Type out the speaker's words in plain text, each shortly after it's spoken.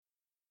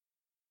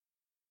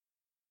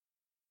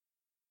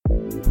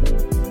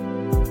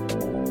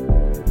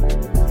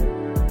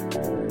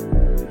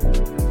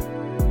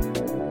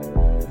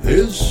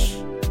This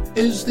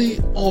is the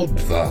Odd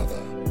Father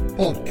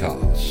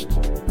podcast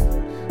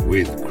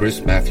with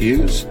Chris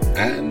Matthews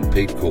and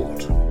Pete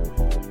Court.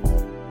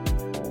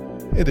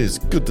 It is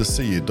good to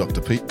see you,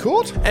 Dr. Pete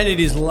Court. And it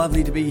is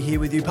lovely to be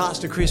here with you,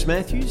 Pastor Chris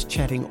Matthews,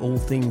 chatting all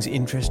things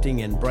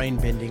interesting and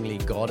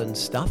brain-bendingly God and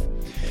stuff.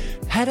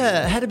 Had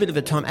a bit of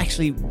a time,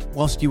 actually,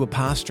 whilst you were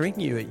pastoring,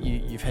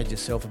 you've had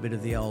yourself a bit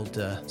of the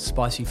old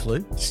spicy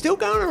flu. Still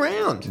going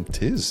around.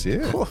 It is,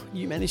 yeah. Oh,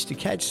 you managed to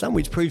catch some,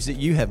 which proves that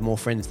you have more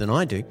friends than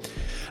I do.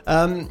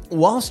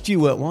 Whilst you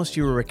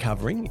were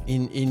recovering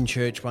in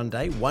church one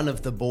day, one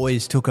of the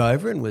boys took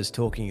over and was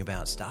talking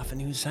about stuff, and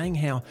he was saying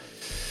how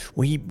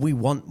we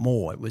want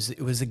more. It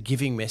was a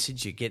giving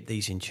message. You get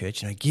these in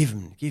church, give,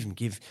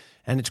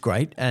 and it's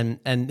great.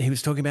 And he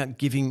was talking about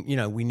giving.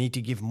 We need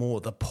to give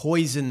more. The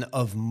poison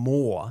of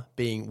more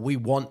being we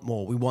want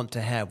more. We want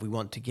to have. We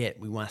want to get.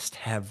 We must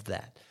have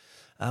that.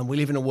 We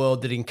live in a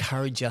world that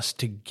encourages us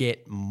to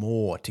get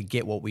more, to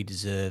get what we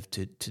deserve,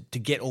 to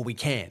get all we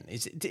can.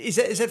 Is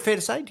that fair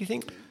to say? Do you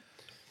think?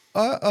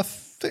 I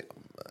think,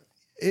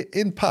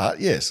 in part,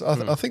 yes.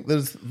 I think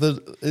there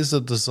is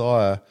a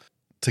desire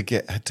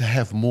to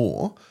have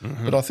more,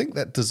 but I think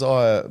that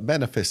desire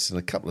manifests in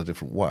a couple of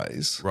different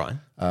ways. Right.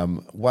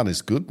 One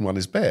is good and one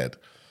is bad.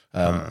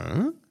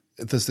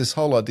 There's this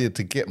whole idea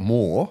to get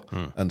more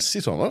and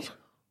sit on it.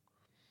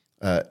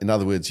 In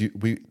other words,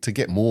 to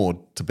get more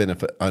to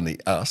benefit only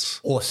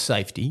us. Or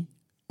safety.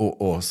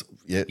 Or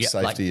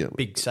safety. Like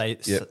big a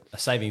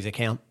savings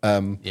account.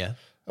 A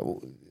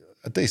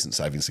decent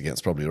savings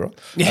account's probably right.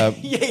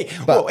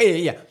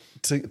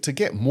 To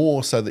get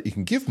more so that you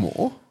can give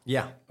more,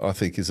 I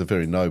think is a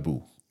very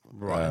noble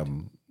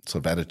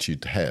sort of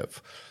attitude to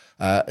have.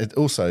 It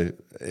also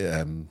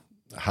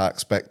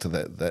harks back to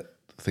that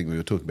thing we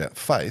were talking about,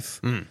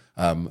 faith.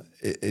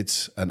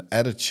 It's an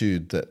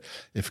attitude that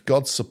if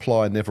God's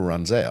supply never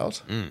runs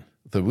out,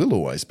 there will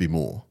always be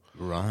more.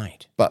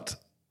 Right. But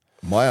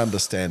my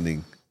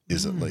understanding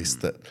is at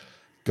least that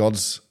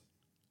God's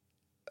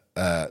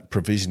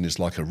provision is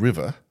like a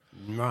river.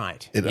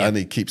 Right. It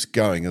only keeps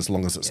going as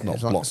long as it's not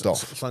blocked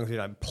off. As long as you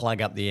don't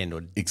plug up the end or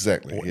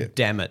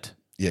dam it,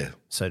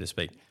 so to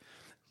speak.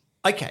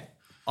 Okay.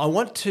 I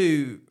want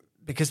to,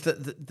 because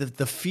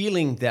the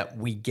feeling that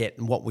we get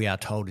and what we are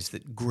told is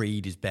that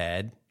greed is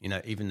bad,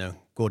 even though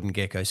Gordon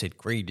Gekko said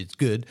greed is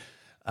good,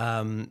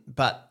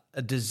 but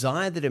a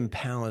desire that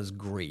empowers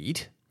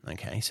greed,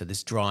 okay, so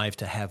this drive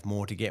to have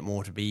more, to get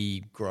more, to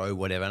be, grow,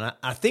 whatever. And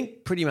I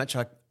think pretty much,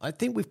 I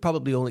think we've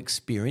probably all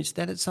experienced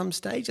that at some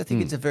stage. I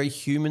think it's a very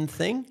human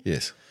thing.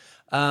 Yes.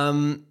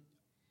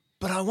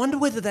 But I wonder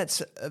whether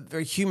that's a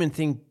very human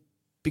thing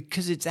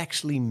because it's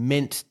actually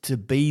meant to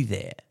be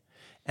there.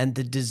 And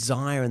the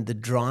desire and the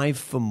drive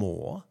for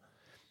more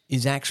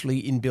is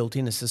actually inbuilt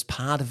in us as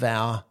part of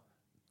our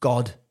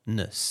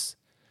godness.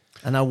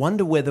 And I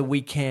wonder whether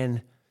we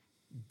can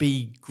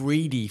be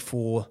greedy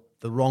for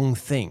the wrong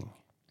thing.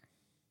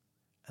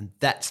 And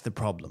that's the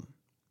problem.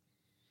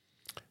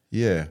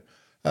 Yeah.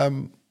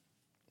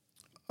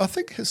 I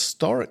think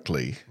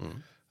historically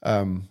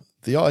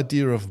the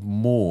idea of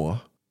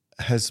more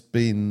has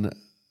been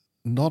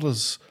not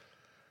as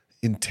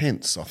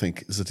intense, I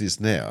think, as it is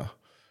now.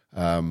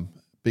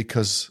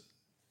 Because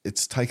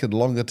it's taken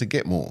longer to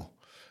get more.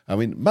 I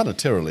mean,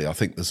 monetarily, I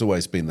think there's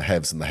always been the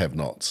haves and the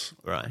have-nots.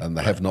 Right. And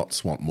the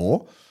have-nots want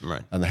more.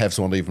 Right. And the haves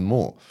want even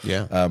more.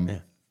 Yeah.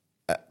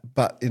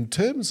 But in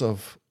terms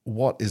of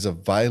what is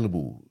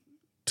available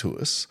to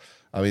us,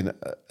 I mean,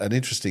 an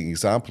interesting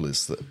example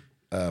is that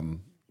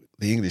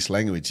the English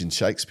language in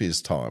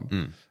Shakespeare's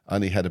time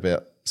only had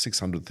about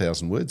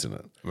 600,000 words in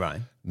it.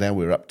 Right. Now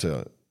we're up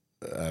to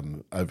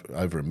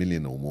over 1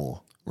 million or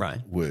more.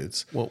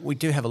 Words. Well, we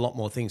do have a lot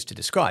more things to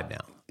describe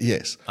now.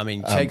 Yes. I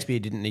mean, Shakespeare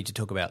didn't need to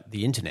talk about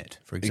the internet,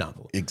 for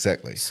example.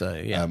 Exactly. So,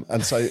 yeah.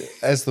 And so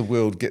as the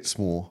world gets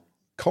more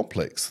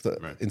complex,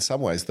 in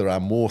some ways there are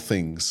more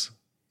things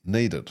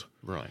needed.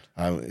 Right.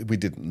 We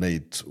didn't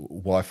need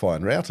Wi-Fi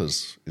and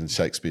routers in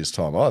Shakespeare's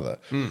time either.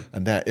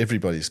 And now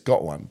everybody's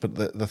got one. But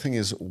the thing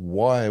is,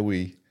 why are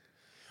we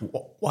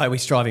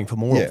striving for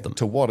more of them?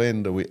 To what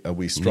end are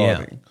we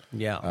striving?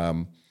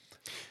 Yeah.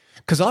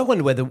 Because I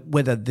wonder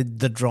whether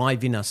the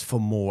drive in us for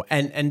more,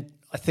 and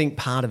I think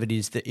part of it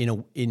is that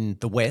in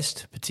the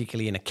West,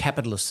 particularly in a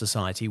capitalist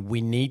society,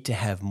 we need to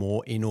have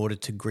more in order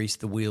to grease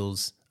the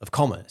wheels of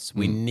commerce.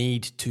 We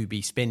need to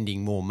be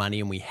spending more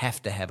money, and we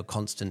have to have a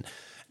constant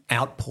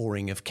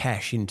outpouring of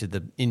cash into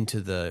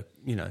the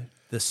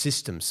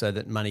system so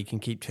that money can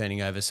keep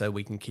turning over, so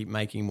we can keep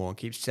making more and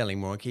keep selling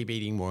more and keep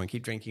eating more and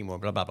keep drinking more,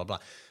 blah, blah, blah, blah.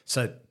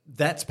 So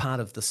that's part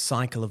of the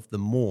cycle of the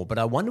more. But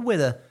I wonder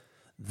whether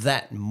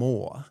that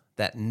more,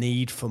 that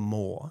need for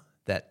more,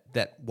 that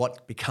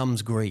what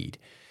becomes greed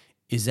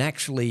is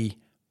actually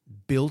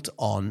built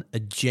on a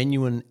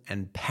genuine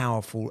and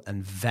powerful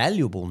and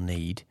valuable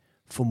need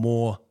for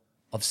more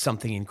of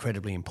something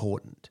incredibly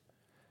important.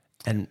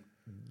 And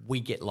we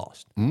get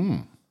lost.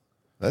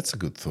 That's a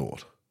good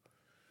thought.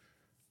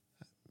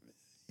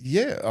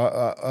 Yeah,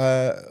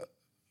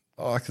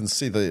 I can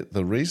see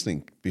the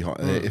reasoning behind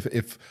it.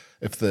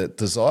 If the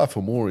desire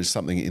for more is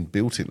something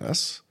inbuilt in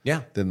us,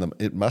 then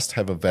it must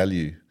have a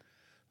value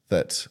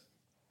that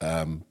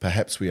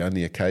perhaps we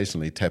only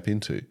occasionally tap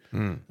into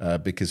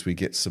because we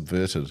get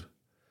subverted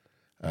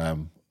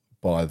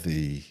by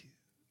the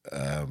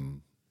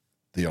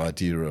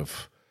idea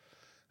of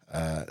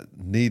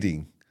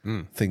needing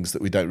things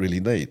that we don't really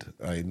need.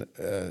 I mean,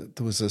 there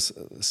was a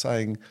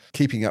saying,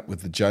 keeping up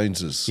with the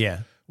Joneses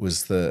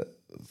was the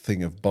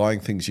thing of buying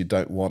things you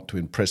don't want to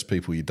impress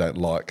people you don't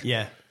like.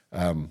 Yeah.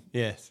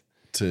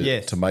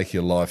 To make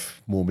your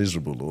life more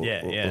miserable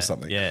or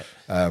something. Yeah.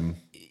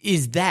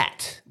 Is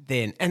that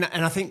then, and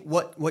I think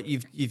what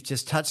you've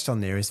just touched on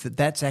there is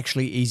that's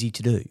actually easy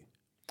to do.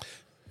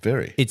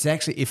 Very. It's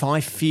actually, if I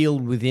feel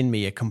within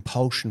me a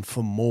compulsion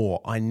for more,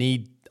 I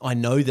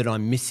know that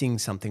I'm missing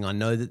something. I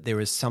know that there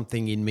is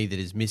something in me that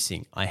is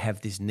missing. I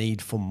have this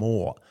need for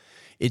more.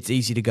 It's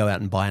easy to go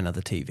out and buy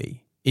another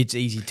TV. It's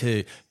easy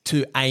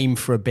to aim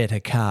for a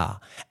better car.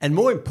 And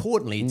more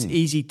importantly, it's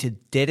easy to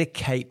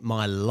dedicate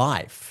my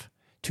life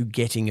to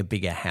getting a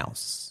bigger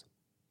house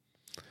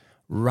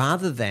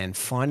rather than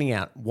finding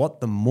out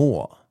what the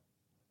more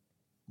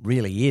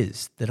really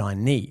is that I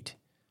need.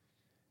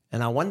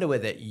 And I wonder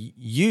whether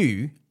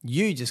you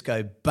just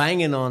go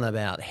banging on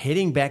about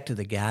heading back to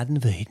the Garden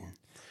of Eden.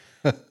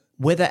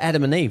 Whether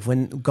Adam and Eve,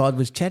 when God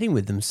was chatting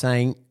with them,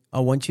 saying,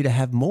 I want you to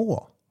have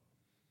more.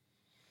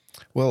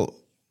 Well,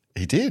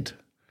 he did.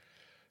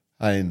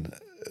 I mean,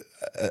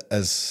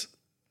 as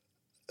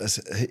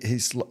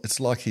it's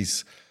like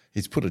he's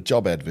put a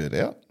job advert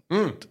out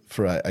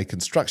for a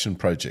construction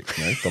project,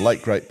 the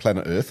late great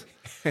planet Earth,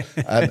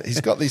 and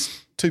he's got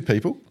these two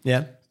people,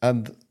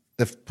 and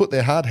they've put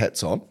their hard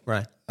hats on,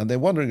 right, and they're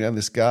wandering around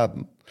this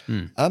garden,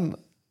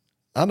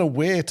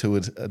 unaware to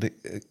a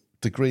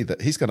degree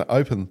that he's going to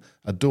open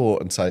a door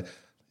and say,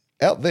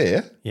 out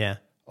there,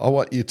 I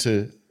want you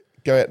to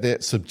go out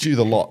there, subdue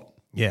the lot.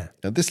 Yeah.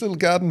 Now, this little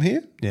garden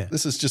here,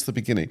 this is just the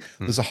beginning.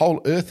 There's a whole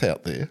earth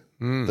out there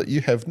that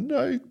you have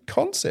no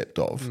concept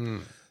of,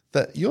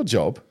 that your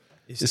job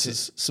is to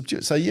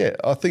subdue. So,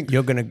 I think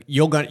you've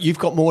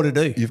got more to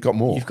do. You've got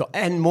more.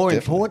 And more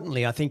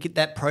importantly, I think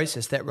that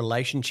process, that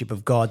relationship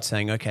of God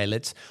saying, okay,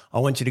 I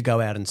want you to go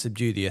out and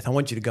subdue the earth. I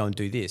want you to go and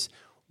do this,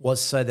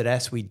 was so that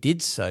as we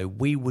did so,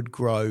 we would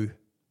grow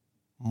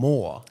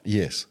more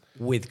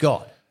with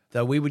God.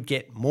 So we would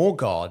get more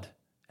God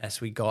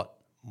as we got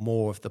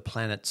more of the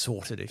planet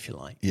sorted, if you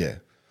like. Yeah.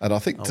 And I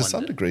think to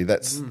some degree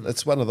that's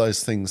one of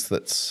those things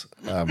that's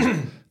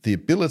the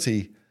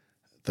ability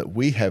that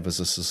we have as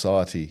a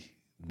society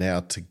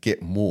now to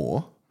get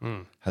more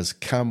has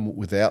come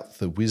without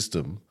the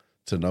wisdom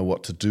to know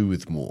what to do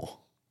with more.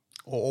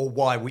 Or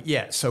why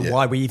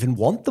why we even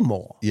want the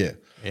more. Yeah.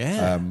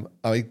 Yeah.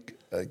 I mean,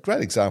 a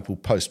great example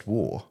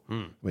post-war,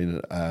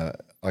 when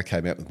I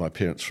came out with my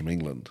parents from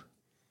England,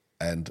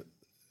 and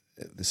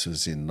this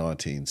was in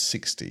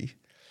 1960,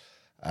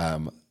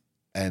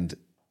 and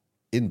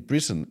in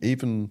Britain,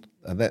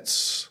 and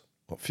that's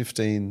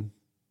 15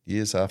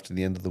 years after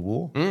the end of the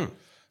war,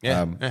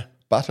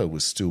 butter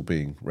was still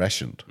being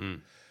rationed.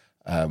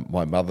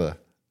 My mother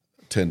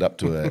turned up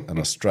to an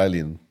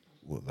Australian,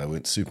 well, they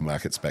weren't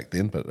supermarkets back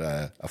then, but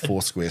a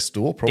Foursquare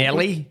store,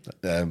 probably.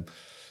 Deli?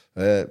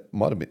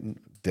 Might have been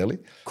deli.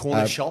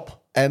 Corner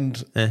shop?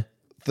 And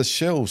the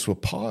shelves were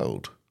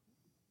piled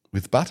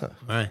with butter.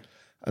 Right.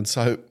 And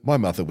so my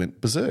mother went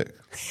berserk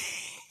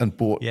and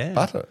bought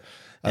butter.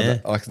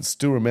 And I can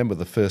still remember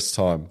the first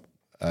time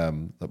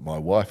that my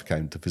wife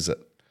came to visit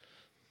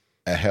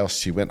our house.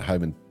 She went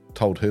home and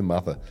told her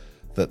mother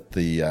that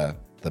the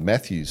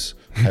Matthews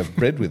have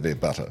bread with their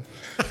butter.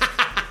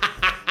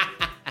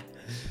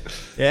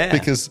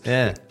 Because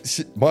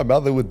my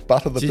mother would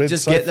butter the bread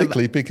so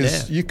thickly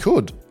because you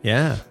could.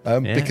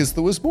 Because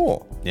there was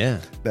more.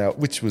 Now,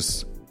 which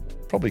was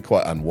probably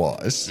quite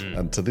unwise.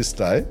 And to this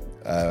day,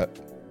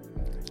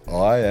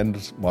 I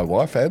and my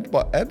wife and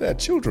our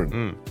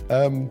children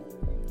are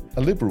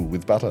liberal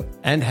with butter.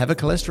 And have a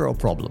cholesterol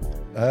problem.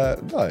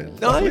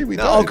 No, we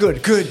don't. Oh,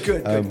 good.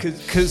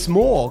 Because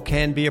more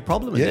can be a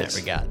problem in that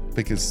regard.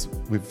 Because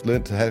we've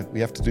learned we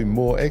have to do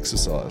more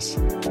exercise.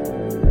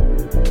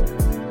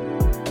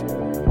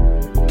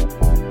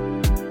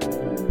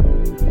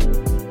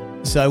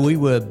 So we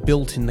were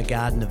built in the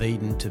Garden of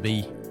Eden to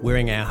be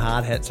wearing our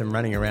hard hats and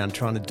running around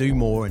trying to do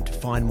more and to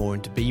find more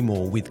and to be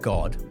more with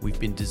God. We've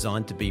been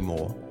designed to be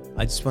more.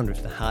 I just wonder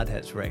if the hard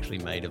hats were actually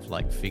made of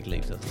like fig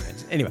leaves or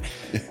something. Anyway,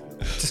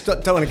 just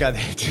don't want to go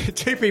there.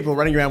 Two people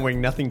running around wearing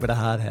nothing but a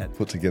hard hat.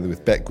 Put together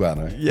with bat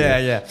guano.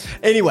 Yeah.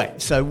 Anyway,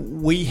 so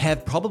we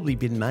have probably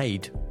been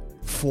made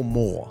for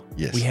more.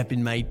 Yes. We have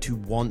been made to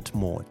want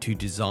more, to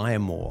desire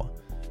more.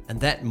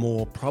 And that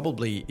more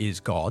probably is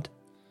God,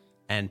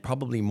 and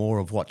probably more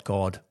of what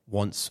God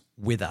wants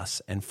with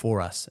us and for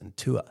us and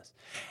to us.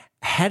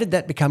 How did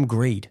that become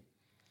greed?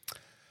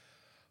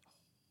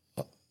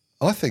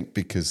 I think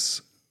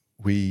because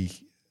we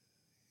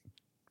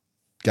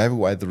gave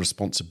away the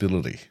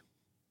responsibility.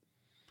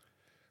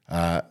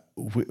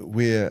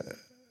 We're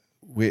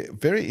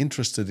very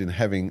interested in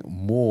having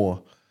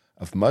more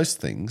of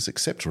most things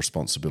except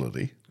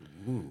responsibility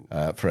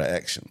for our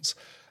actions.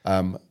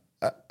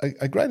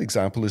 A great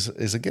example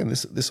is again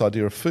this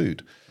idea of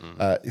food.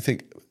 You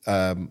think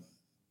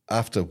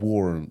after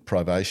war and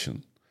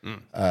privation,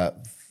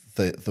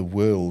 the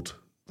world,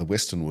 the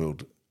Western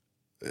world,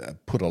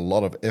 put a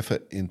lot of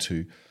effort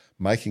into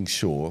making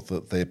sure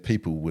that their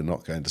people were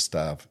not going to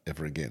starve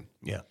ever again.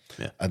 Yeah.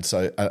 And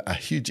so a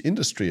huge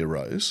industry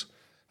arose,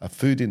 a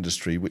food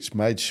industry, which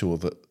made sure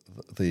that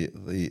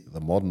the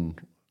modern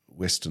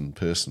Western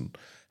person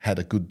had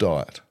a good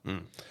diet.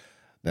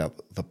 Now,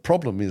 the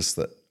problem is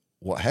that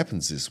what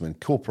happens is when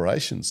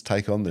corporations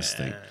take on this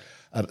thing,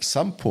 at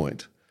some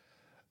point,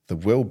 the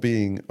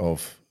well-being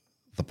of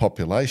the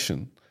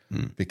population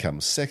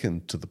becomes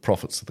second to the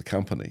profits of the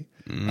company,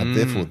 and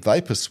therefore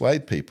they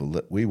persuade people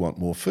that we want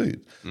more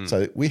food.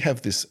 So we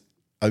have this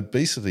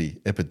obesity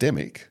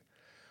epidemic,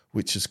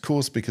 which is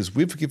caused because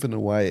we've given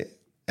away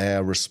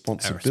our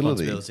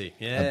responsibility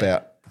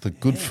about the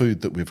good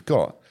food that we've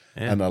got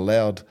and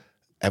allowed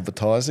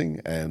advertising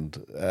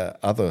and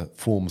other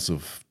forms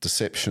of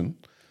deception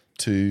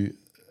to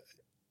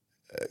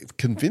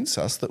convince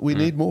us that we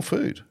need more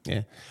food.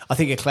 Yeah. I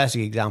think a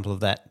classic example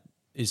of that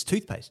is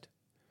toothpaste.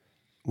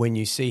 When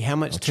you see how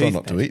much try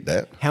not to eat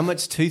that. How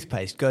much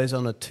toothpaste goes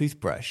on a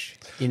toothbrush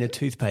in a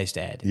toothpaste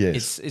ad.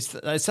 Yes. It's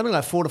something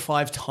like 4 to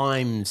 5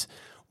 times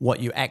what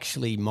you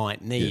actually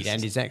might need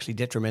and is actually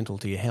detrimental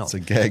to your health.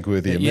 It's a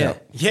gag-worthy amount.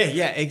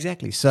 Yeah,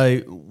 exactly.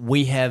 So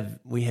we have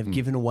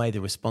given away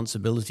the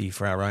responsibility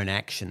for our own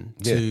action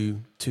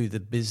to the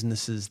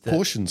businesses.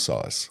 Portion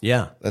size.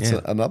 Yeah. That's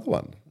another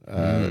one.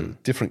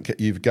 Different.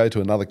 You go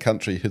to another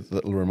country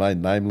that will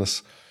remain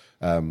nameless,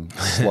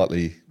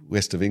 slightly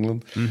west of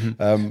England.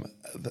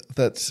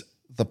 That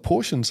the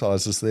portion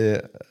sizes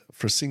there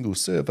for a single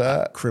serve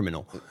are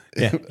criminal.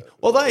 Yeah.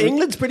 Although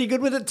England's pretty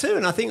good with it too,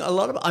 and I think a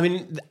lot of,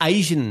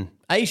 Asian,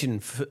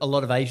 a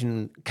lot of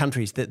Asian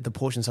countries, that the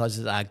portion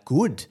sizes are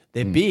good.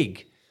 They're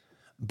big,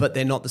 but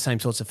they're not the same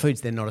sorts of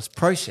foods. They're not as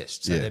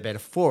processed, so they're better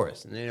for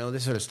us, and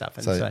this sort of stuff.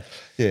 And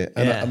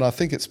and I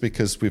think it's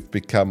because we've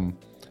become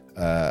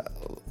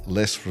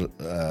less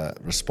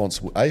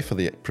responsible, for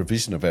the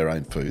provision of our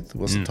own food.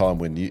 There was a time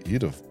when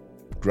you'd have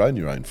grown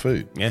your own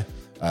food. Yeah.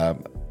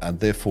 And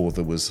therefore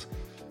there was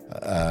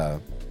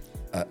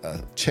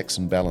checks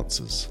and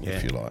balances,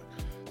 if you like.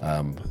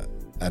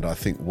 And I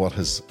think what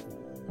has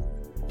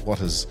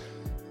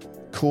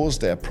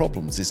caused our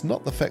problems is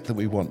not the fact that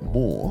we want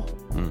more,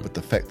 but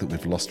the fact that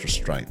we've lost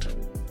restraint.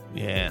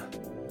 Yeah.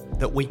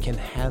 That we can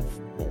have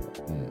more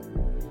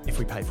if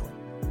we pay for it.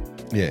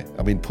 Yeah.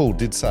 I mean, Paul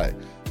did say,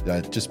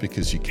 just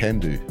because you can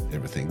do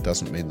everything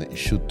doesn't mean that you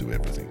should do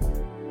everything.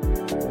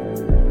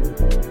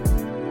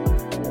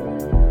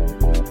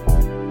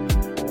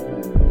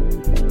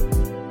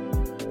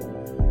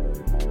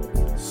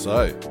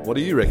 So, what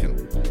do you reckon?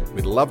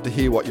 We'd love to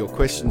hear what your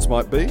questions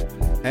might be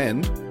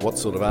and what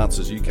sort of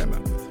answers you came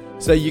up with.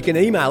 So you can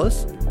email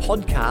us,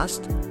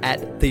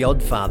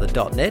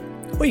 podcast@theoddfather.net,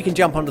 or you can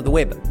jump onto the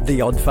web,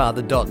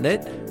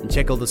 theoddfather.net, and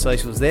check all the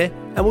socials there,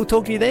 and we'll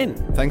talk to you then.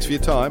 Thanks for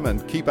your time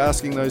and keep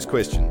asking those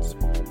questions.